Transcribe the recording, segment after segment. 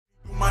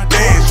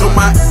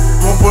my,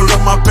 won't pull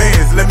up my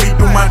pants, let me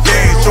do my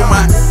dance. Show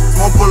my,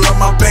 won't pull up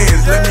my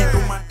pants, let me do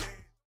my dance.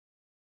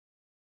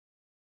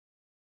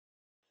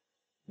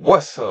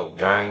 What's up,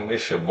 gang?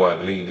 This your boy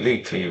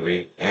Lee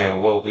TV,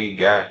 and what we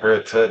got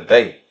here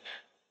today,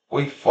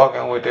 we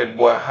fucking with that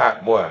boy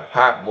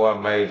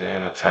Hotboy Major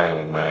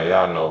Entertainment, man.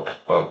 Y'all know what the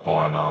fuck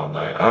going on,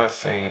 man.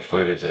 Unseen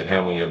footage of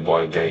him and your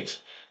boy Gates,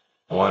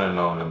 one and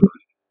only.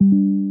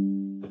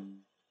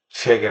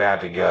 Check it out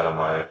together,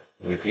 man.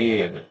 You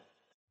feel me?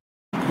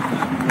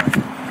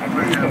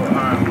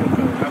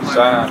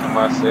 Shout out to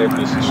myself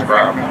and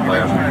subscribe,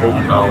 man.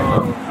 Moving on.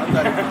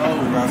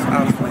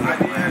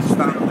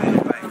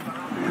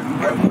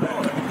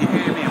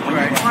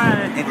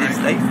 And just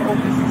stay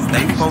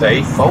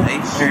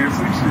focused.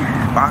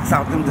 Box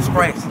out them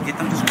distractions. Get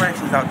them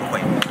distractions out the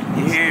way.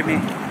 You hear me?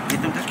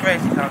 Get them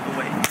distractions out the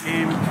way. You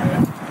hear me?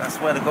 I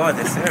swear to God,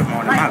 that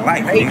ceremony, my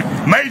life,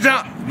 man.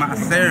 Major! My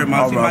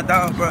ceremony, see my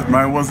dog, brother.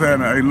 Man, what's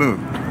happening? Hey, look.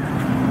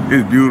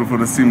 It's beautiful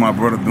to see my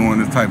brother doing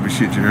this type of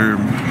shit, you heard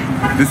me?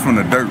 This from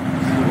the dirt.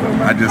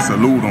 I just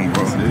salute him,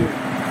 bro.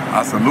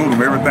 I salute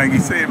him. Everything he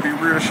said be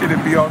real shit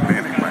and be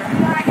authentic,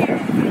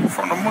 man.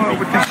 From the mud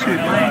with this shit,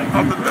 man.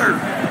 Off the dirt.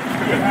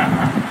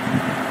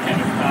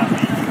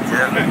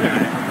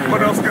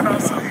 What else can I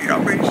say? I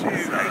mean,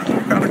 shit, you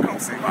gotta come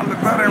see my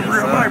live out in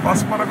real life. I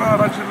swear to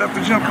God, I just left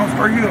the gym, come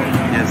straight here.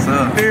 Yes,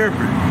 sir.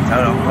 Therapy.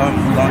 Tell them,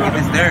 we're gonna get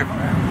this therapy.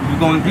 We're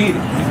gonna get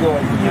it.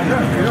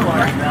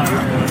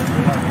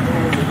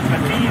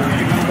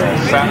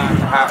 Shout out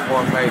to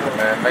Hotboy Major,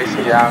 man. Make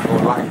sure y'all go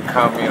like and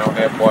comment on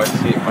that boy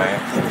shit, man.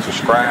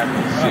 Subscribe to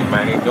this shit,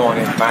 man. He doing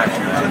his thing.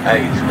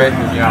 Hey,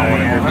 especially if y'all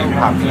want to hear me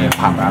pop in,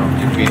 pop out on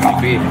your 50,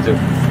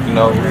 just, you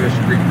know, real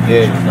street.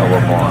 Yeah, you know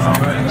what's going on.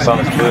 Son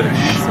is good as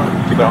shit.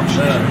 Keep it on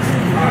shit.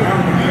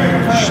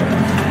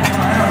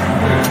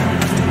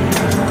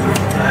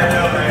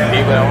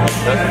 Keep it on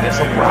shit. It's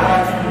a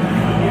ride.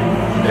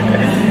 Let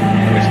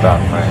me stop,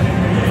 man.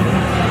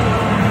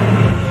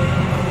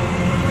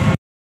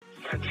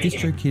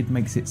 DistroKid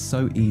makes it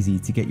so easy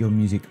to get your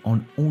music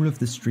on all of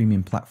the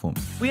streaming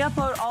platforms. We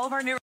upload all of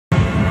our new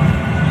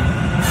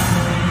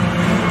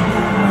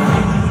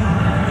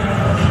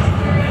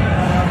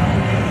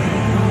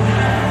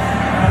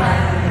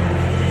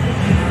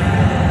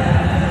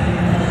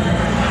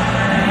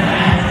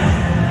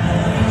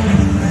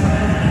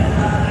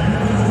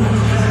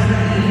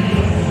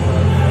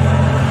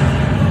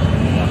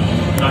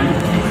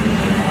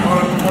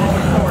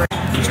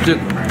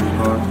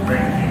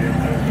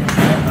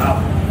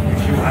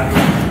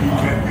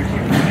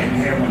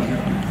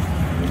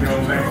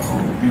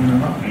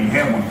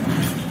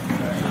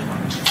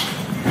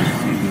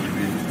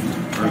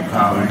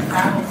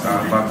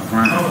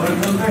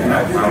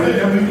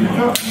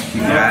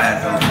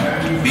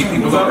Big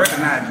people gonna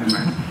recognize you,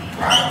 man.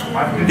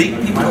 Big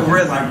people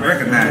gonna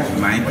recognize you,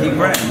 man. Keep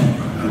writing.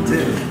 I'm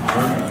telling you.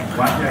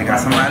 They got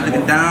somebody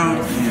looking down,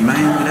 and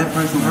man, that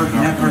person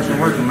working,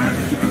 man.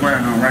 Just keep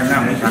working on right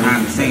now. We're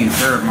behind the scenes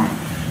ceremony.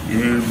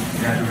 Yeah,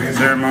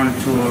 ceremony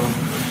tour,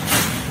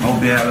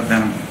 Mobile,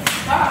 Alabama.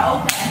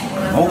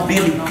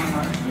 Mobile,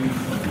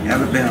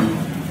 Alabama.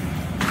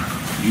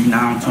 You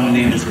now tuned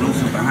in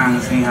exclusive behind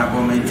the scenes,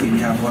 Hotboy Major TV,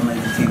 Hotboy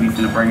Major TV,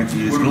 finna bring it to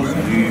you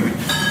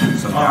exclusive.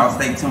 So y'all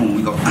stay tuned.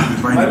 We go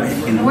bring it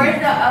back in the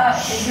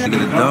nigga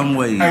the dumb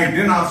way. Hey,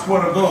 then I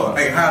swear to God,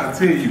 hey, how to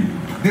tell you,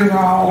 then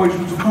I always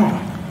used to come.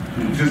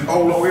 Just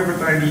all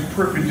everything, just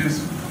prepping,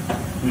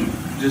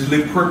 just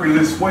let prepping,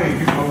 let sway,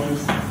 you know,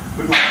 just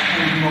look like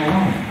things go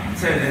wrong.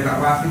 Tell you, as I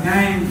watch the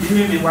game, you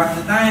hear me watch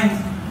the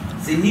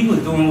things. See, he was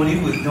doing what he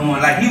was doing,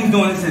 like he was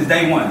doing this since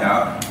day one,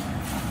 dog.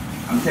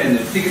 I'm telling you,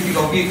 the tickets you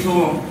go get to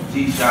him,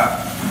 G-Shop,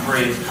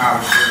 fresh,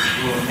 collar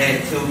shirt,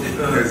 hat tilted,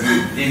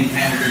 then he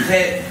came with his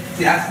hat.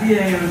 See, I still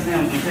ain't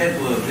understand what the tats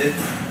was, bitch.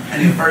 And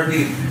the first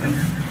nigga,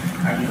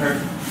 I can hurt.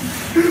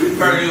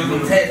 First nigga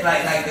was tats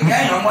like the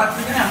game, I'm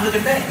watching the game, I'm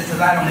looking back. This is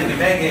like I'm looking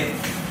back at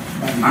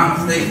my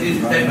mistakes,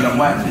 this, but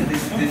I'm watching this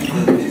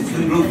is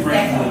the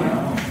blueprint to,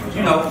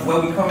 you know,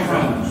 where we come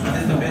from. This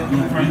is the best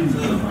blueprint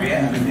to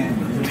reality,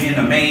 to being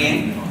a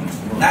man.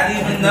 Not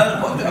even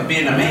another,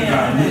 being a man,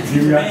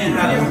 teach a man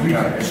how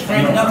to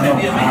strengthen up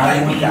and be a man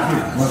like we got. Turn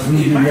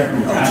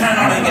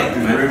on that gate,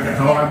 man.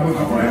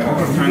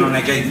 Turn on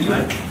that gate,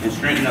 man, and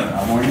strengthen up.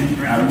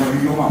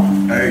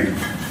 Hey,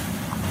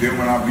 then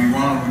when I be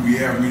wrong, you be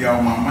having me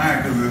out my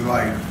mind, because it's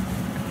like,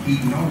 he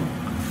know.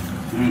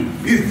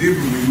 It's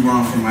different when you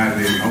wrong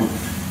somebody that knows.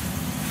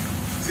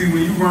 See,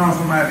 when you wrong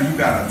somebody, you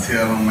gotta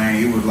tell them, man,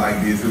 it was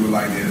like this, it was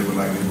like that, it was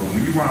like this. But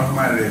when you wrong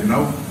somebody that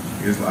know,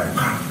 it's like,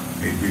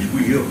 hey, bitch,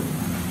 we here.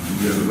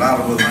 There's a lot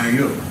of us ain't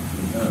here.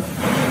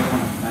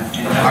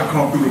 I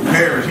come through the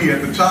parish, he at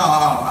the child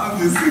house. I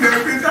just see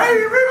that bitch,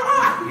 hey,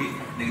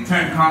 Nigga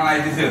turn the car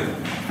like this here.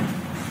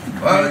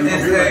 Well,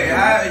 this say,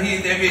 I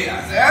hit that bitch.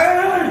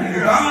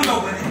 I don't know,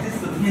 but this is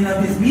the end of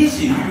his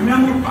mission. You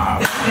remember?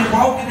 They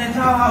walking that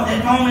child house,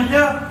 that moment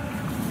there.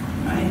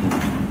 Man,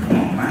 come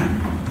on, man.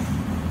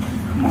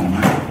 Come on,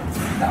 man.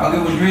 Dog,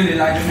 it was really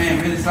like the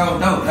man really so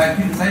dope. Like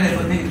people say that,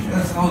 but niggas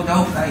that's so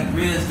dope. Like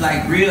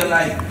real,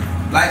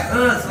 Like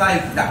us,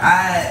 like the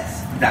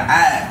odds,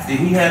 that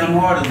he had them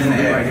harder than the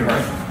average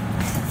person.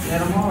 He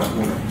had them harder.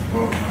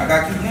 I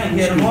got you again. He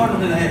had them harder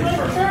than the average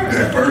person.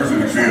 That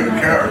person is still the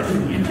character.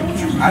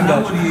 I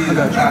know what he is.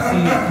 I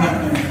seen him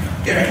come through.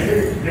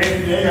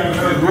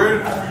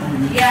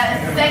 Yeah,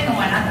 it's the second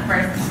one, not the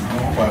first one.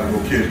 I'm about to go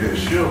catch that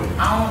ship.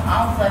 I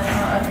don't flush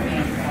no other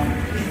man.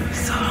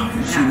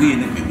 Shit,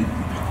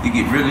 we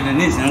get realer than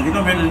this. They don't get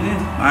no realer than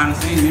this.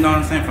 Honestly, you know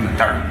what I'm saying? From the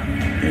dirt.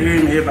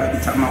 Everybody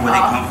be talking about where they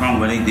come from,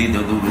 where they did,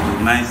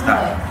 man,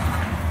 stop.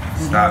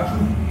 Stop.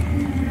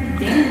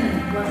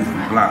 Just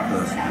block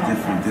us.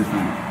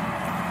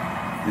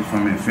 Just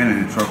from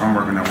Infinity truck, I'm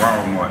working at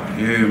Walmart.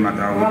 Yeah, my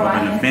dog was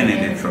up in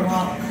Infinity truck.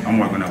 I'm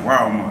working at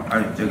Walmart.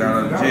 I just got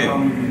out of jail.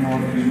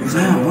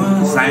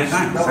 Same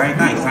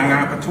thing,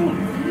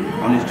 opportunity.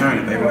 On this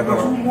journey, baby, let's go.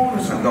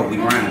 Let's go, we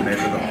grinding,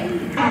 baby, let's go.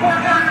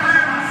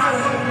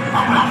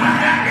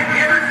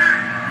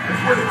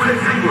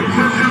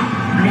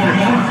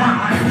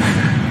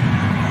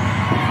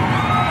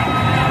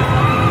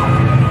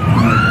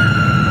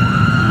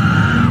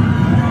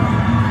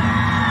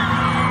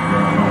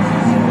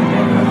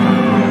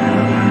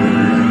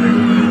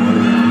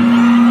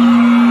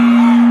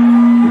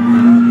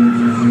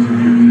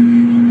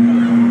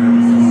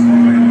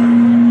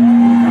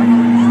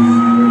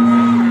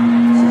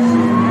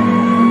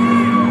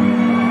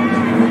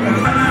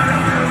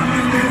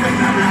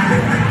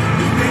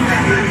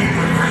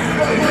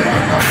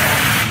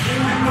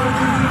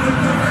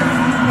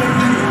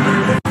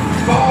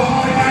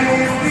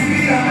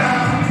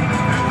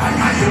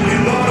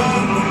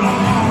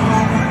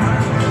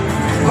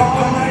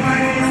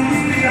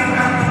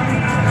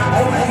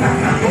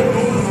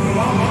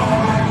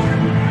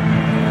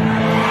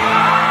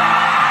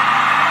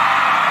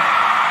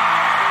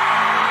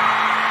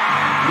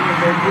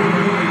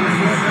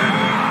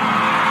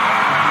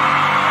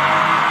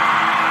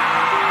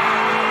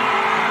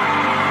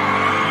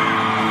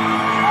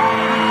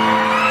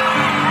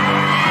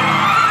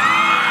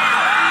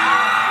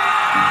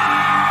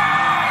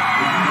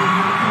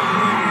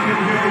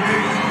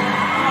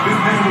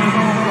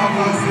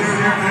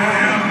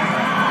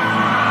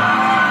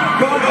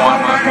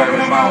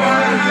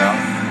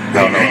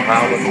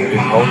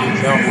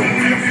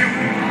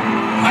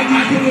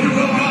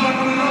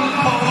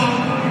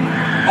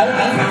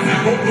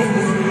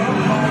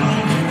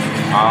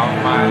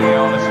 Almighty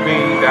on the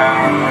speed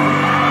down.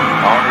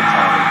 Only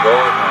time he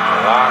goes on the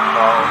lock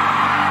off.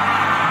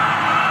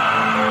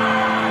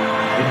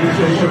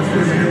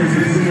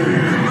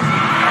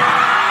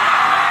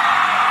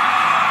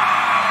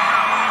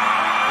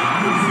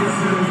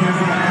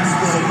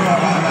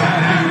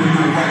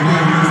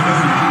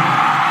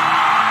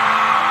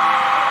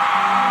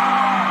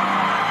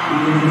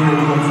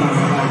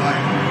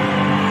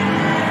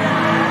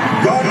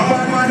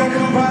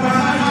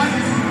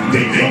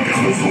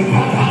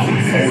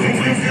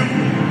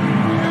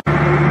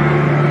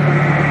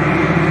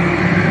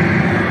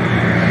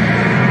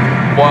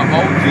 Boy,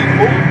 OG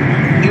Boo,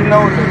 you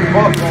know what the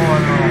fuck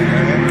going on,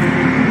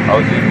 man.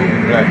 OG Boo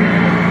black,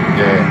 man.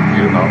 Yeah,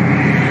 you know.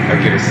 I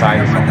get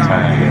excited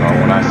sometimes, you know,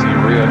 when I see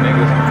real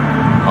niggas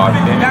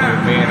authentic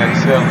being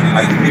themselves,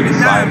 I just get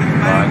excited, you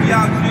know, I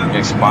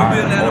get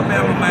inspired,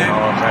 motivated, you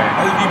know what I'm saying?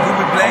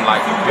 I'm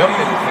like, them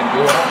niggas can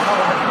do it,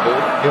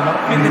 you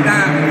know?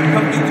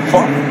 Come get the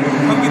fuck.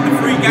 Come get the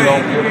free game.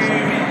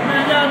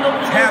 Man, y'all know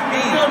when the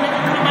real nigga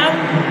come out,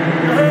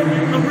 you heard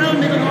me? The real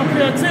nigga gonna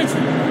pay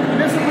attention.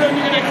 And this a real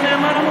nigga that came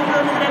out, I'm a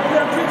real nigga that pay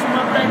attention,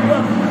 my black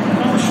brother.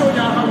 I'm gonna show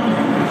y'all how we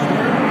do this, you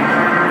heard?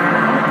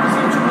 I'm gonna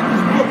present you with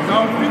this book,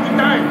 dog. Read the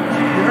diamonds,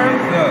 you heard?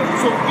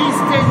 So each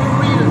day you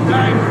read a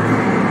diamond,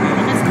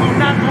 and it's gonna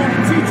not only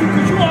teach you,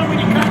 because you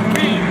already got the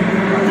game.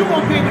 You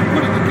gonna be able to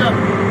put it together.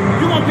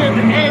 You gonna be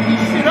able to add this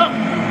shit up.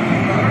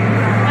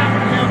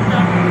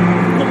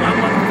 Put my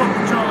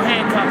motherfucking John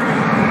Hancock.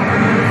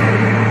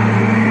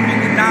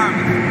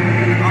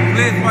 I'm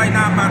blessed right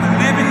now by the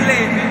living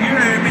legend. You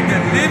heard me? The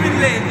living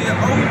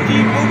legend. OG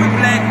Moving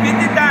Black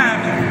 50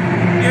 diamonds.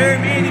 You heard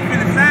me? And he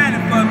finna sign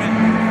it for me.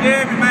 You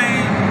heard me,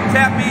 man?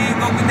 Tap in,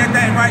 go get that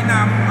thing right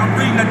now. I'm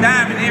reading a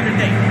diamond every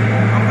day.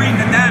 I'm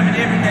reading a diamond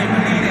every day.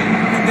 Believe that.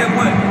 Because guess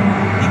what?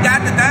 He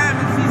got the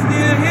diamonds. He's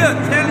still here.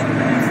 Tell it.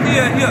 He's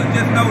still here.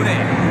 Just know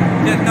that.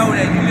 Just know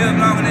that. You live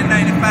longer than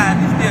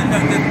 95. You still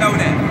know. Just know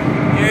that.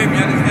 You heard me?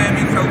 Understand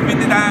me? So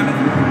 50 diamonds.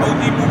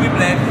 OG Moving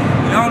Black.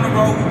 We on the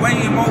road. We way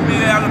in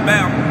Mobile,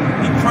 Alabama.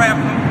 He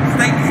traveling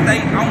state to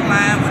state,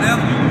 online,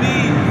 whatever you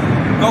need.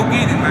 Go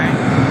get it, man.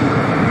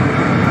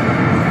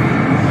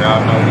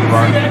 Y'all know we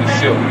rockin' the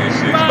shit with this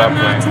shit. Stop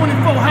playing.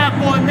 24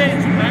 Hotboy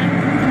Major, man.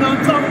 You know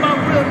I'm talking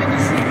about real nigga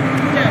shit.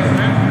 Yeah,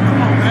 man.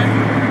 Come on, man.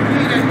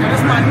 Believe that, man.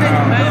 That's my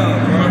nigga, man.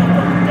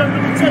 Let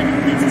me tell you,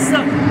 beat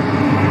yourself.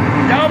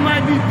 Y'all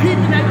might be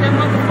peeping at that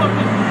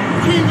motherfucking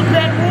King of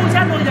Black Rouge.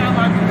 I know y'all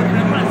might be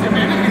looking at me and say,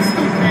 man, look at this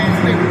stupid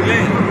ass nigga.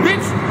 Yeah.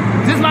 Bitch,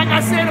 just like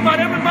I said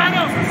about everybody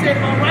else. I said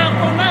about Ralph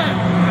Online.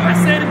 I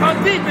said about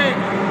D-Man.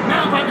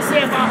 Now I'm about to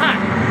say about Hot.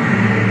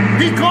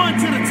 He going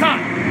to the top.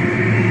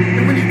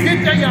 And when he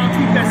get there, y'all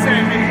keep that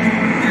same energy.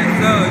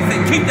 sir. Say,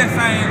 keep that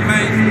same,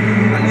 man.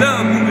 I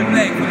love Movie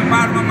Black from the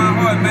bottom of my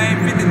heart, man.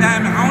 50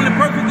 Diamond. Only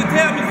person who can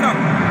tell me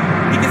something.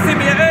 He can send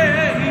me a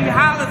hey, he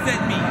hollers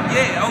at me.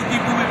 Yeah, OG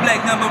Movie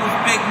Black, number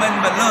respect,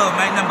 nothing but love,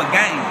 man, number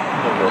game.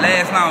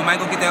 Last long, man.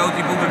 Go get that OG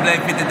Movie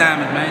Black 50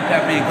 Diamonds, man.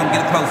 Tap in, come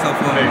get a close up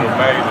for me. Nigga,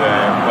 major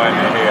and funny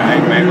in here.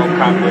 Hey, man, go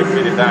cop that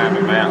 50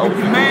 Diamond, man. OG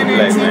Movie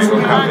Black, man. Go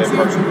cop that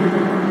person.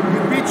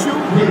 Beat you.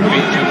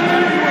 Beat you.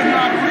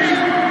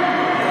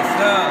 Yes,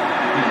 sir.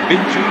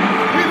 Beat you.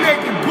 We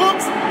making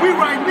books, we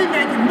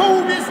making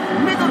movies,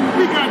 nigga,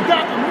 we got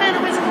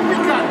documentaries, we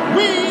got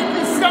weed,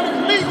 we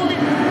selling legally,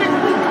 nigga,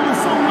 we doing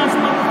so much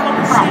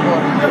motherfucking shit.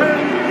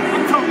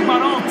 I'm talking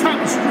about all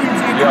types of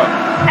streams.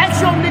 Yeah.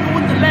 Ask your nigga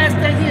what the last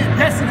thing he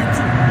invested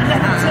into, and let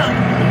him tell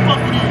you what the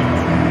fuck it is.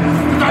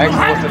 Ask him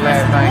what's the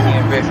last thing he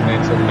invested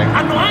into, nigga.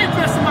 I know I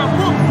invest in my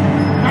book,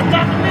 my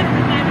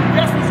documentary, man,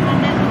 investments gonna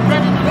make me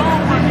ready in the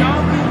long run,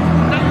 y'all.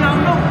 Let y'all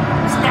know.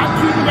 Stop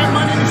keeping that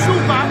money in the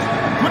shoebox.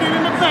 Put it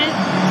in the bank,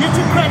 get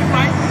your credit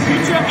right,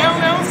 get your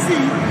LLC,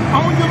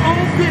 own your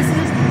own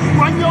business,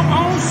 run your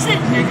own shit,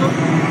 nigga,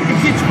 and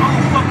get your own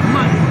fucking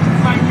money,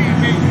 like me and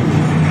me.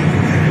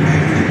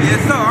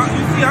 Yes, sir.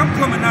 You see, I'm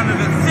coming under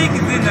the seekers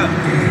in the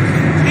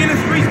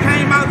industries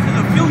came out to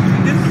the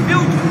future. This is the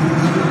future.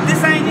 This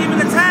ain't even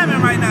the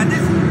timing right now.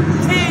 This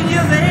 10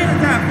 years ahead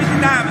of time. 50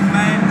 Diamonds,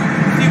 man.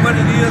 See what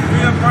it is,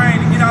 real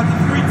brain, to get out the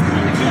streets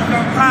and do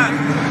something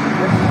positive.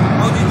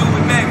 OG do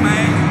it back,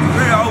 man.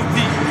 Real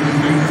OG.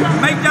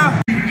 Make y'all.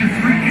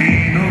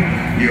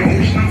 Yeah,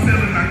 ocean I'm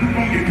selling like who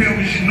gon' get tell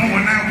me she know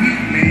when I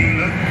weak, man.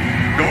 Look,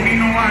 don't need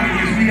no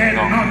audience. We had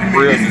an argument.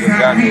 Real This is niggas how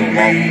got to we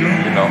walk,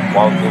 you know,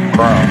 walk through the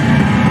crowd.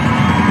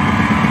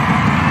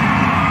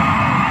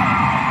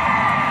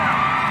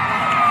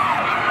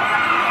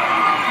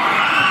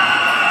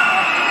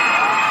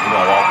 We're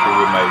gonna walk through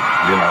with Mason,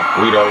 you know.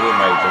 We there with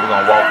Mason. We're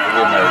gonna walk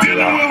through with Mason,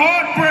 dealing y'all. with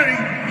heartbreak.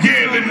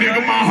 Yeah, little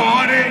nigga, my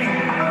heart ain't.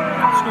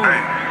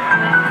 Hey.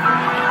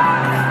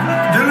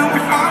 Dealing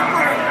with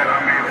heartbreak.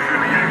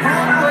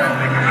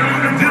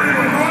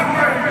 Dealing with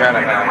heartbreak.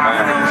 Gotta have,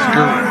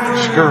 man.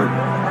 Skirt.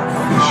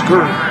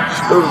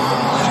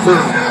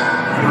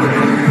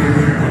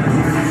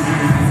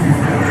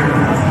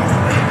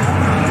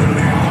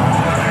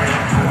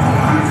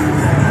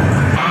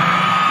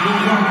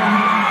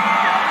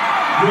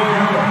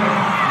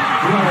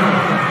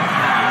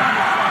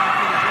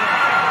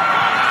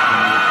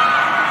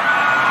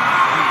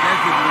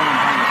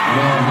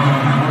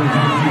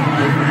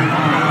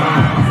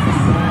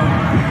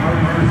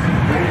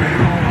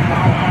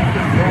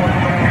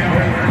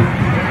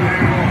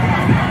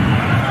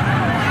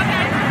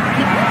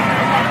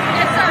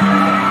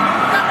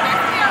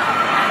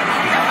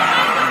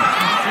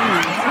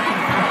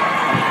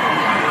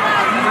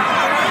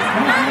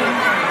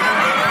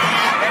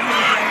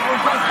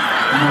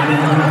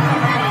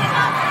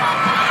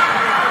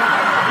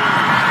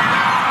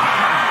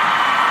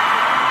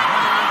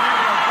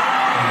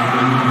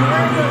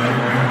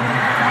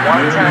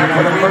 One time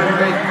for the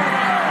birthday.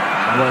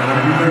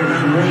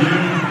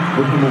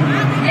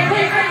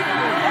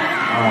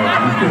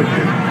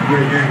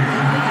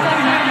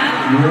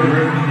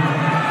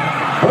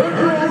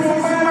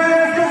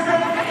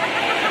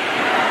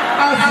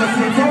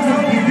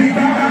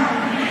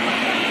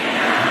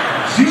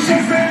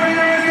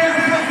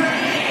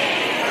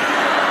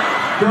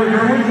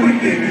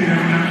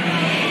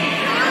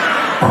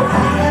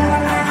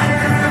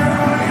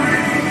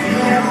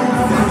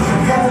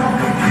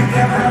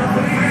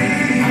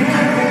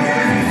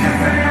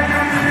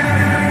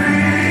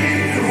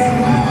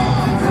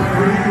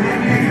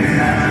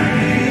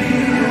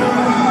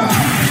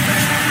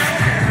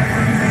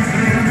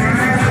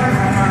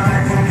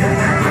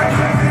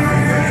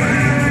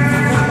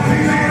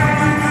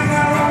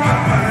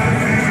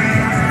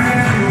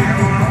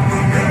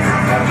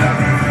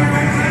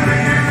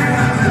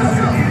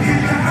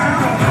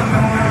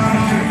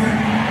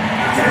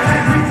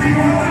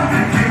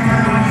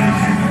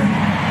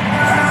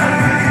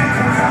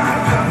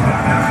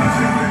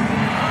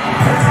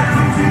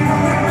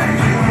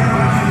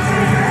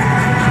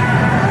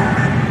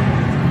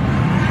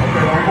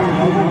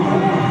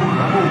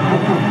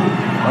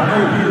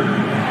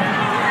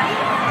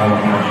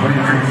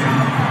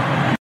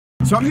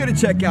 So I'm here to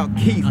check out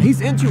Keith.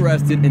 He's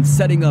interested in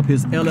setting up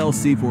his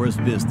LLC for his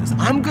business.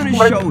 I'm gonna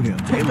show him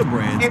Taylor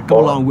Brands. Come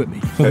along with me.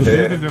 So the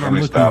business that I'm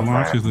looking to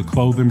launch is a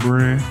clothing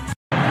brand.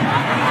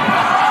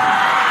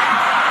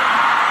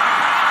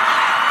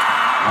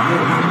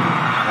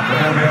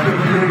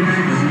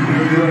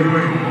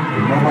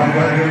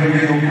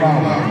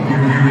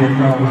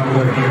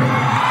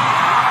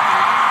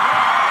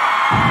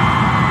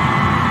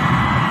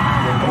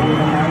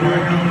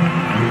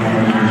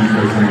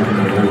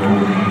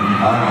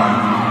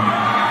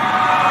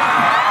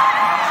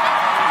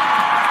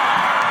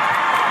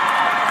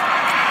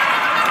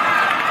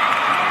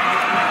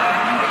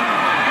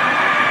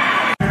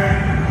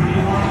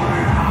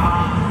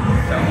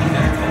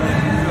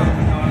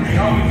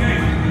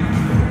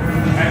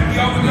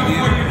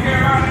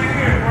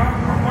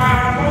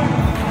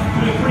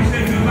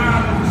 Appreciate you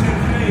allowing us to sit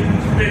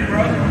today.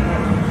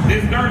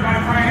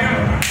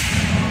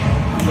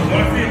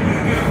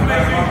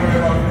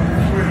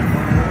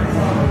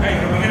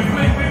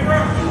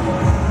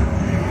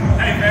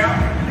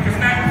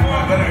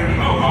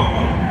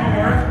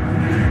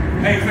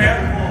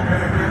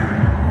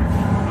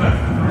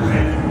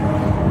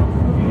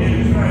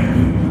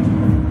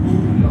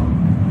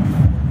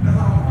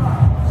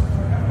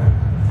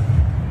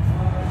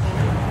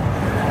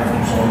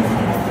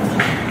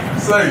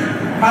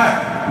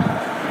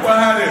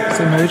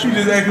 Man, she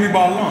just asked me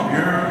about lump, you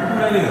heard? Who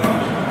that is?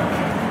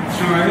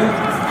 She right here?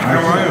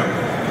 Right here.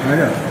 Right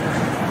here.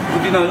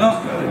 What you know,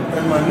 lump?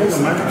 That's my nigga,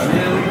 man.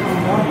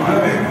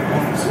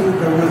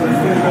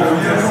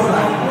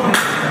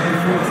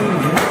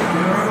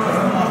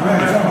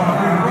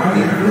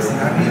 Listen,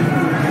 I need to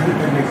get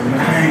that nigga,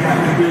 man.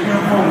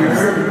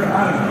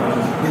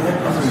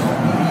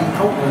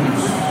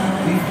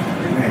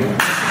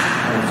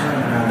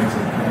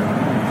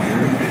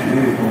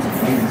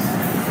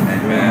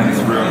 Man,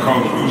 this real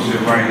cold school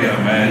shit right here,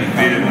 man. You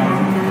feel me?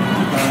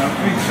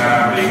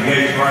 Time big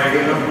gates right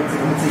here.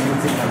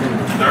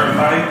 Dirt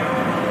light.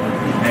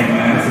 Hey,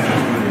 man.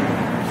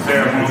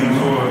 Ceremony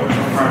tour.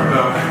 Turned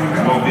up.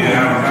 We'll be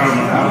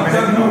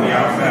outside. We'll be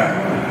outside.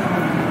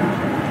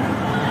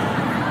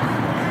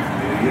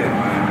 Yeah,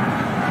 man.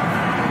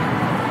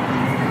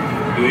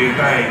 Do your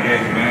thing,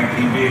 Gates, man.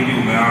 Keep being you,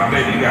 man. All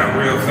day you got a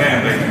real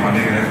fan base, my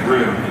nigga. That's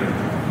real.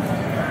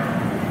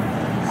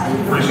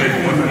 Appreciate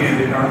you once again,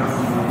 big dog.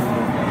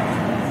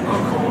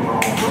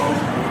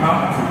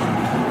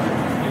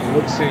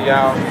 Look, see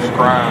y'all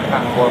subscribe,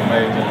 Hotboy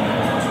Major.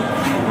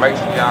 Make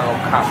sure y'all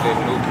gonna cop that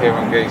new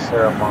Kevin Gates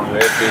ceremony.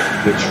 That bitch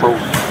is the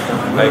truth.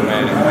 Like,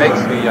 man, make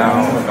sure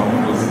y'all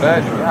don't do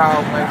nothing.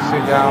 Y'all make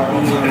sure y'all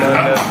don't do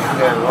nothing else than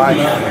that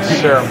like and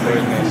share button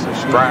and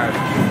subscribe to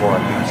your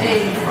boy.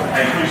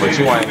 But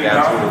you ain't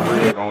got to. The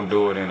real gonna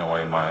do it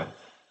anyway, man.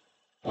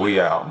 We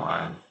out,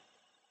 man.